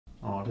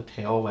Oh, the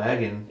tail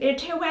wagging. Your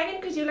tail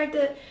wagging because you like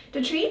the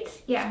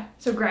treats? Yeah.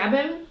 So grab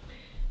him.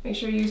 Make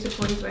sure you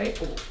support his weight.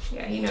 Oh,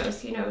 yeah, he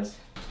knows. He knows.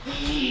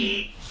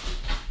 I'm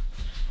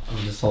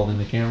just holding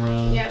the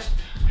camera. Yep.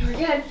 We're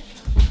good.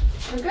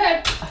 We're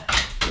good.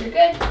 You're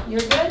good.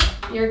 You're good.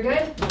 You're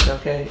good. It's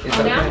okay. It's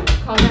Calm down. okay.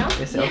 Calm down.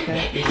 It's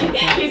okay. It's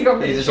okay. He's going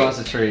for He the just treat. wants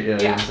a treat. Yeah,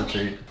 he wants a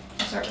treat.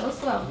 Start real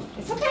slow.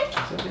 It's okay.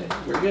 It's okay.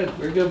 We're good.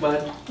 We're good,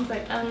 bud. He's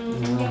like,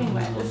 I'm getting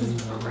wet. This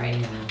is right.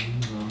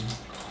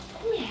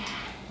 Yeah.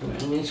 I'm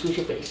gonna squish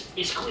your face.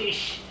 It's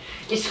squish.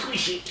 It's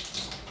squishy.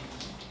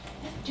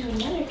 Let's do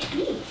another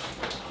treat.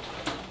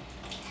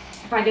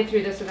 If I get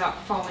through this without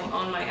falling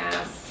on my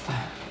ass,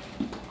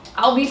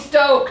 I'll be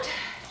stoked.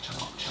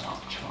 Chomp, chomp,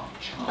 chomp,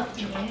 chomp,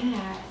 chomp.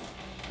 Yeah.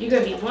 You're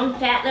gonna be one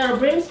fat little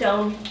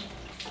brimstone.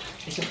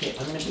 It's okay.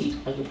 I'm gonna beep.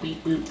 I can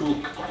beep, boop,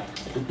 boop. I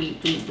can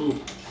beep, beep, boop.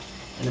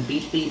 And a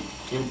beep, beep.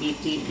 And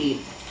beep, beep,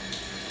 beep.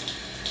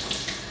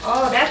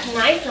 Oh, that's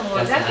nice,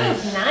 someone. That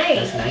That's feels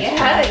nice. nice.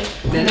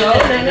 That's nice. Yeah.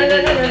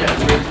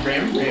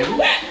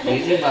 No.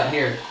 Easy, but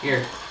here.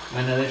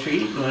 Another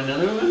treat? You want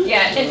another one?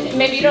 Yeah, and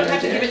maybe you don't have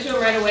to give it to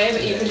him right away,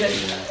 but you can just.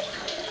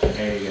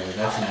 There you go.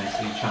 That's nice.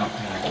 You chomp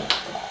now.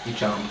 You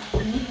chomp.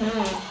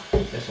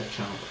 That's a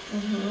chomp.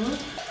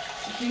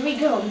 Here we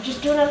go.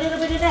 Just doing a little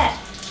bit of that.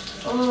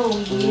 Oh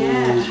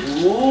yeah.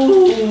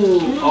 Ooh.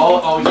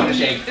 Oh, he's gonna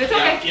shake. It's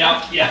okay.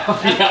 Yep.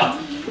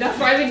 That's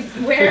why we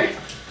wear.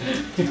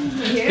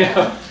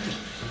 Yeah.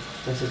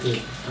 That's a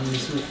good. I'm gonna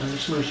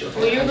smoosh. Okay.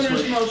 Well, you're I'm gonna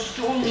smoosh. smell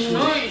so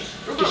nice.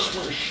 Just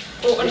smoosh.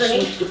 Oh, Just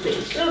underneath. smoosh the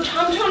face. Little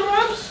tom-tom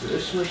rubs.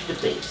 Just smoosh the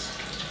face.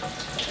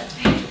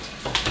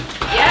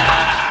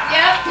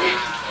 Yep.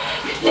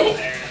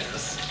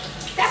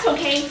 That's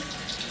okay.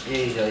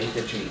 There you go. Eat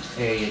the treat.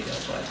 There you go,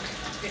 bud.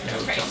 Get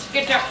that face.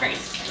 Get that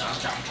face. Chomp.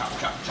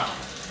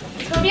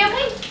 It's gonna be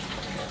okay.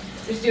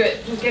 Just do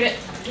it. Just get it.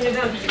 Get it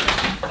done.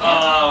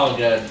 Oh,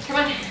 good. Come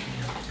on.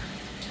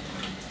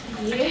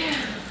 Yeah.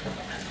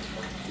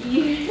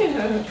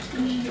 Yeah.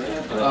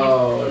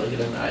 Oh, look at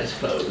them eyes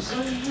closed.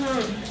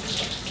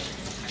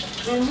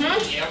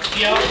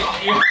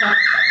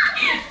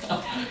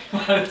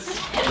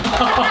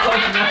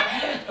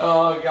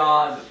 Oh,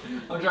 God.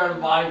 I'm trying to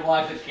body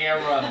block the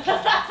camera.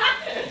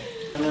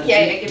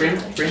 Yeah, give Brim.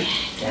 me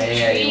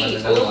Yeah, you want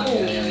another one.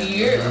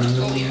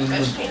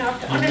 Let's clean off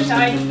the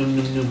underside.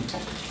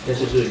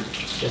 That's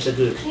a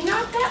good. Clean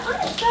off that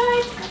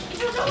underside.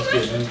 That's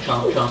good.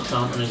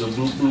 Chomp, and then go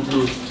boop, boop,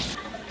 boop.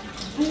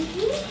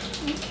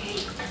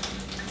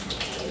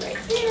 Okay,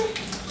 right there.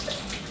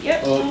 Yep.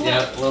 Oh,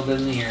 yeah, a little bit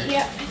in the ear.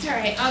 Yeah, it's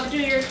alright. I'll do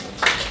your...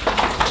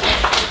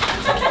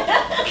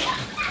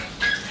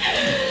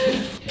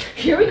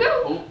 Here we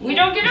go. We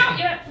don't get out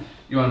yet.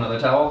 You want another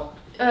towel?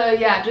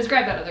 Yeah, just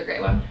grab that other gray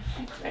one.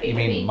 It's ready You to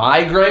mean be.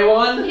 my gray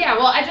one? Yeah,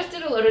 well, I just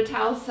did a loaded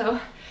towel, so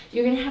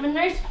you're gonna have a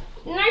nice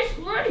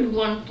ready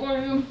one for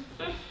you.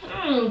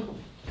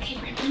 Okay,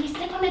 Brim, let me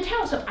step on the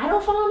towel so I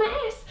don't fall on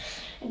my ass.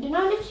 And then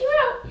I'll lift you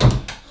out.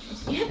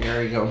 Yep.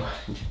 There you go.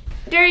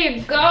 There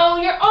you go.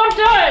 You're all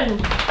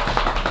done.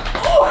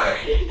 Oh,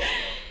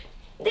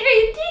 there,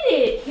 you did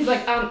it. He's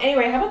like,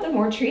 anyway, how about the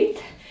more treats?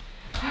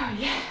 Oh,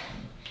 yeah.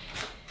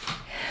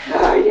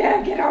 Oh,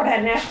 yeah, get all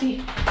that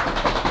nasty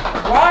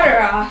water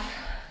off.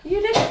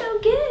 You look so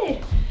good.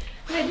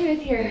 What do I do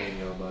with here? There you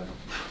go, bud.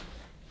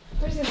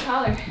 Where's his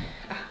collar?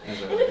 Oh,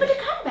 let me put the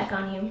collar back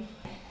on you.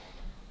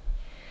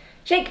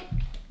 Shake.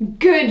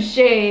 Good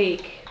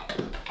shake.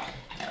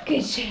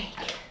 Good shake.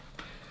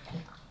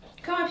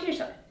 Come up here,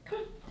 son. Come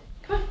on.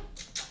 Come on.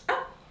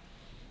 Up.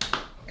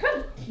 Come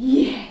on.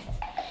 Yes.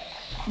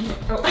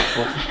 Oh.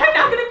 I'm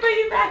not going to put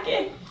you back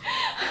in.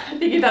 I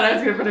think he thought I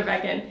was going to put it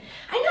back in.